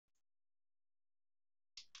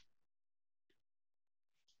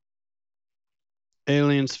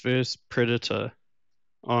Aliens vs Predator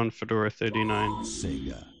on Fedora 39.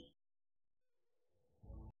 Sega.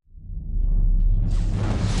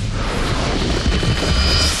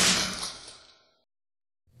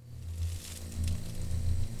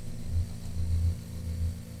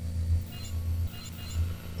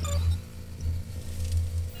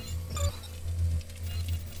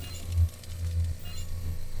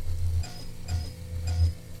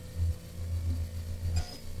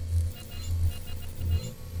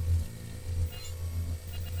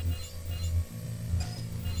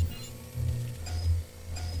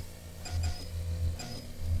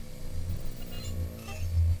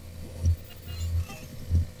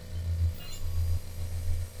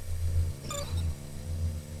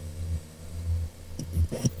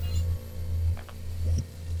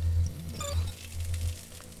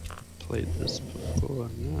 Played this before.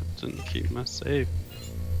 No, it didn't keep my save.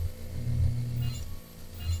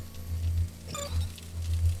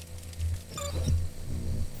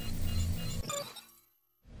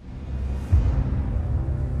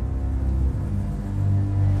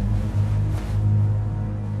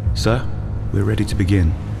 Sir, we're ready to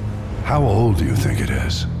begin. How old do you think it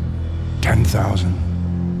is?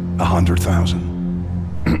 10,000? 100,000?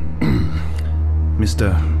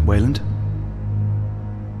 Mr. Wayland?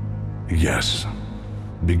 Yes.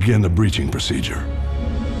 Begin the breaching procedure.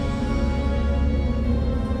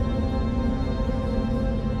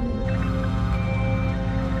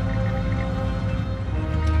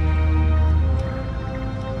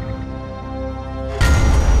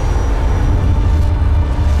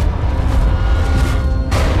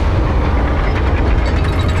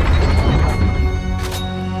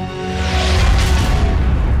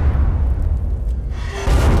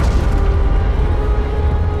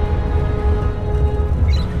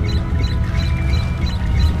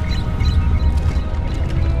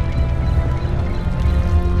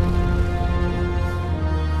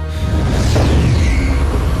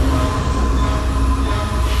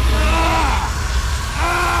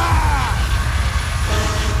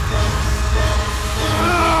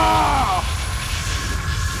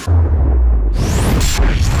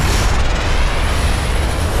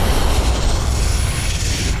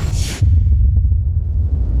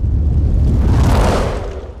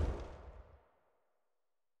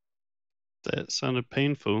 That sounded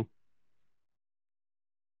painful.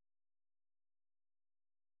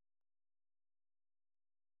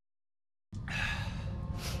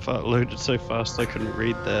 File loaded so fast I couldn't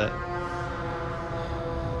read that.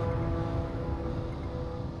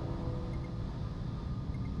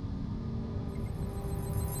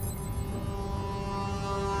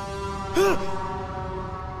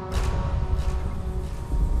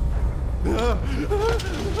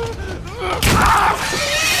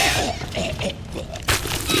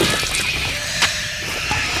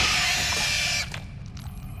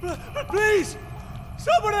 Please!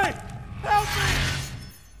 Somebody! Help me!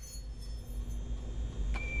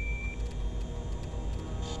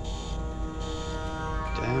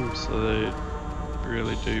 Damn, so they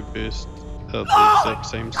really do burst at the exact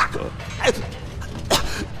same spot.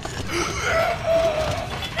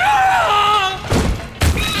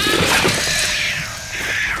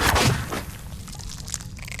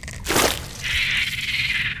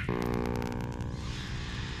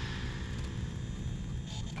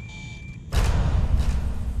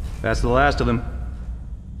 That's the last of them.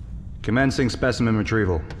 Commencing specimen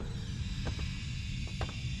retrieval.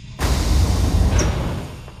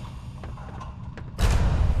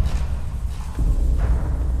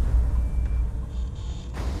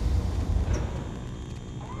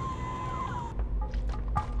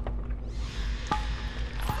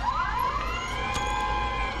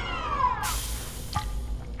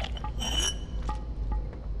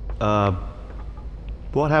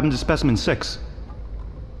 What happened to specimen 6?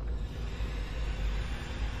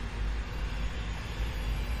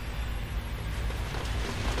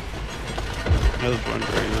 I was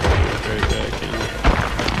wondering if I would go back in.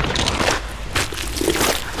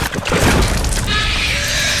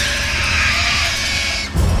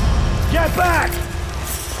 Get back!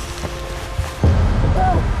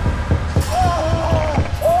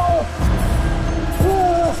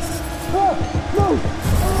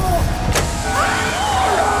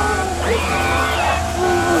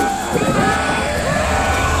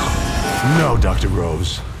 No, Dr.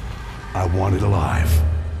 Rose. I want it alive.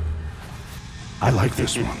 I like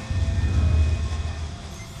this one.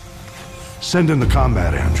 Send in the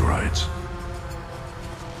combat androids.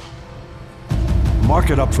 Mark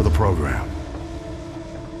it up for the program.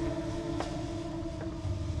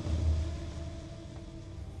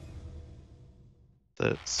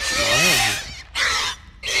 That's wild.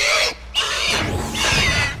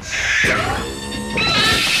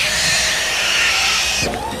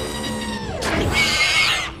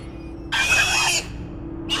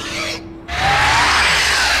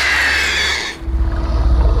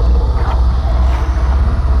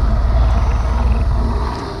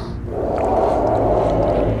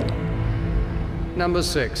 Number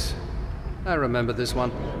 6. I remember this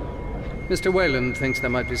one. Mr. Wayland thinks there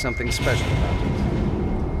might be something special about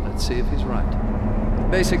it. Let's see if he's right.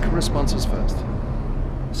 Basic responses first.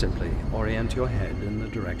 Simply orient your head in the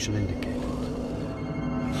direction indicated.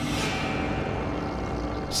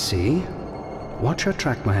 See? Watch her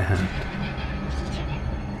track my hand.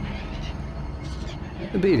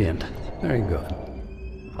 Obedient. Very good.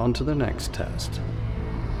 On to the next test.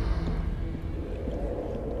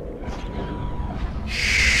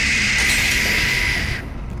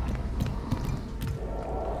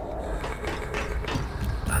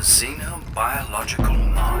 A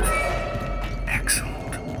xenobiological marvel.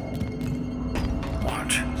 Excellent.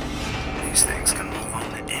 Watch. These things can move on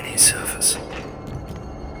any surface.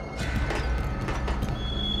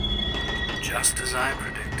 Just as I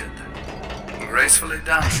predicted. Gracefully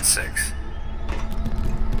done, 6.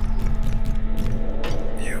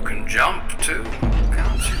 You can jump too,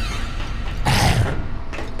 can't you?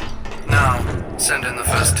 Now, send in the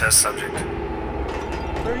first test subject.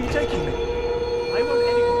 Where are you taking me? I want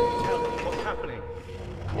anyone to tell me what's happening.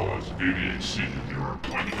 Clause 88C of your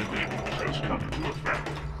appointed enablement has come into effect.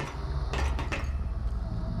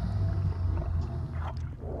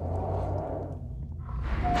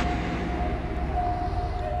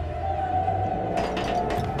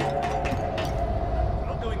 I'm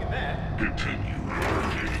not going in there. Continue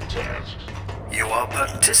rotating tasks. You are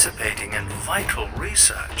participating in vital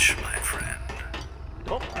research, my friend.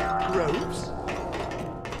 Dr. Groves?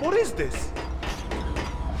 What is this?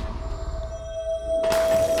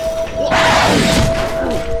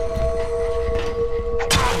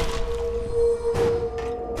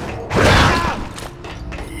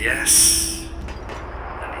 Yes.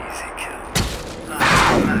 An easy kill.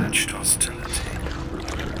 Unmatched hostility.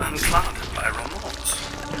 Unclouded by remorse.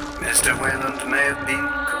 Mr. Wayland may have been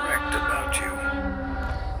correct about you.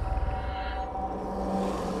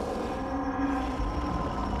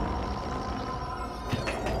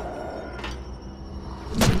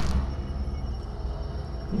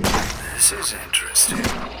 This is interesting.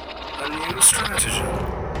 A new strategy.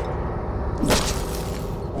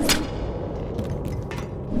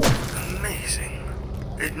 Amazing.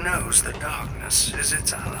 It knows the darkness is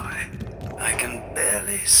its ally. I can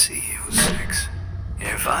barely see you, 6.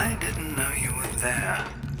 If I didn't know you were there.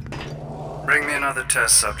 Bring me another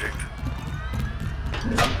test subject.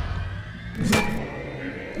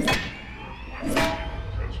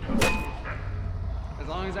 As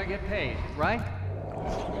long as I get paid, right?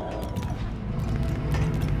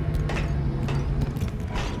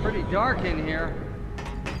 It's pretty dark in here.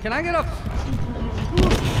 Can I get a...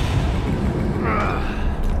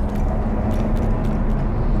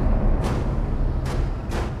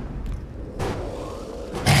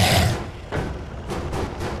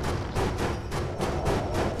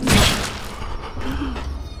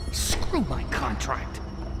 Screw my contract.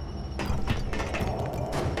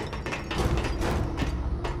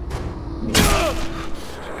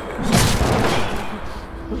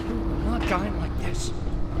 I'm not dying like this.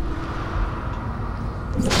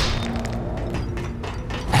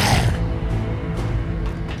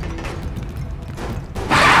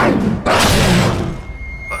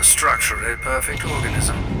 A structurally perfect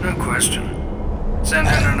organism, no question. Send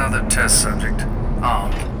in another test subject,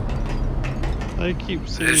 armed. I keep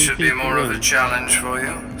seeing This should be people more of a run. challenge for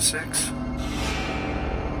you, 6.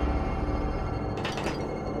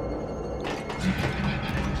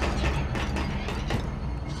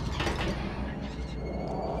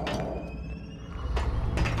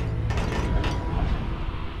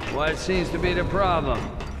 What seems to be the problem?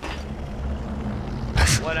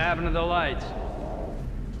 What happened to the lights?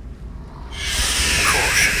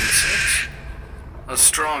 Caution, 6. A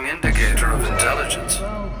strong indicator of intelligence.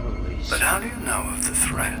 But how do you know of the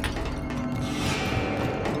threat?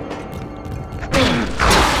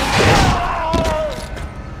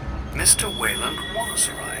 Mr. Wayland was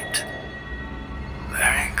right.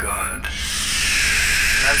 Very good.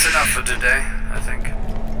 That's enough for today, I think.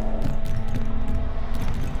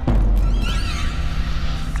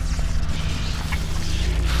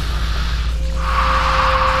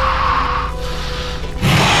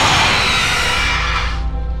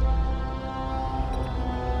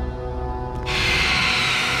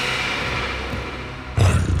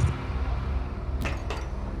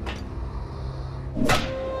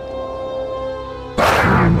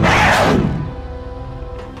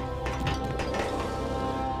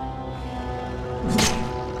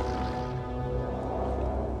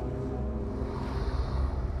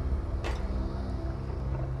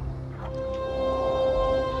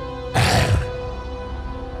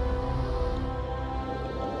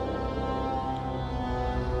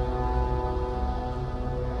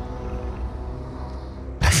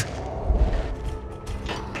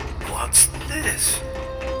 place.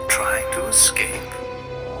 Trying to escape.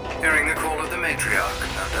 Hearing the call of the matriarch,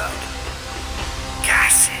 no doubt.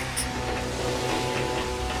 Gas it!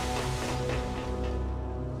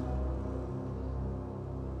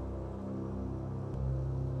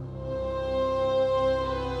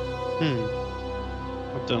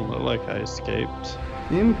 It doesn't look like I escaped.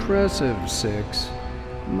 Impressive, 6.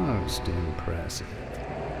 Most impressive.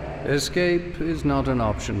 Escape is not an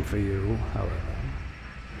option for you, however.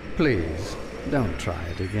 Please, don't try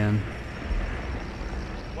it again.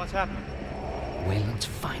 What's happening? Wayland's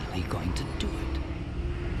finally going to do it.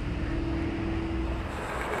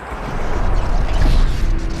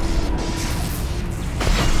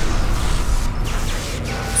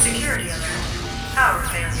 Security alert. Power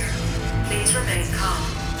failure. Please remain calm.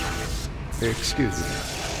 Excuse me.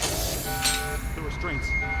 The restraints.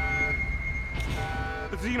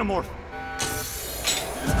 The xenomorph.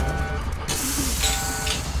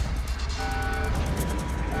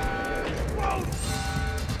 Whoa!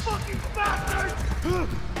 Fucking bastard!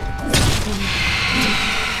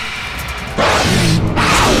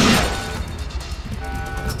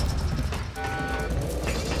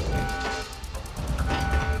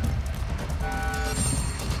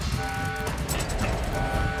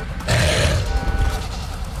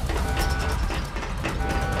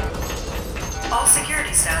 All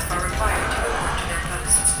security staff are required to report to their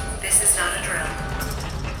posts. This is not a drill.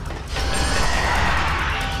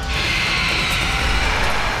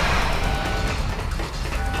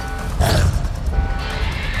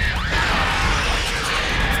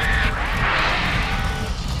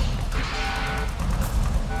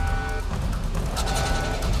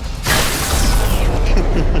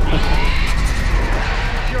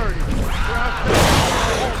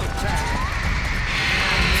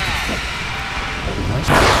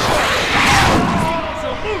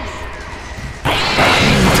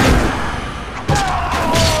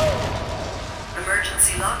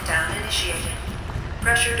 Emergency lockdown initiated.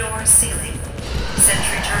 Pressure doors sealing.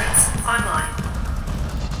 Sentry turrets online.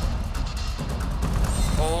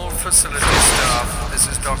 All facility staff, this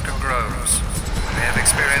is Dr. Groves. We have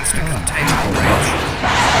experienced a containment breach.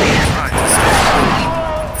 Try to stay calm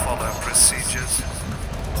and follow procedures.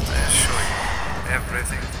 I assure you,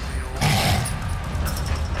 everything will be all right.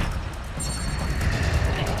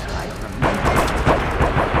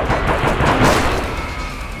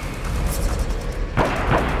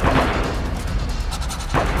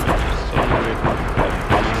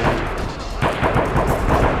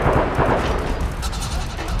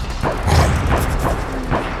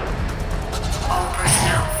 All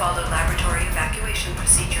personnel follow laboratory evacuation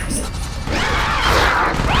procedures.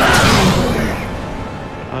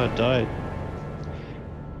 I died.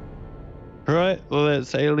 Alright, well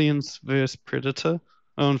that's Aliens vs Predator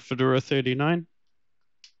on Fedora 39.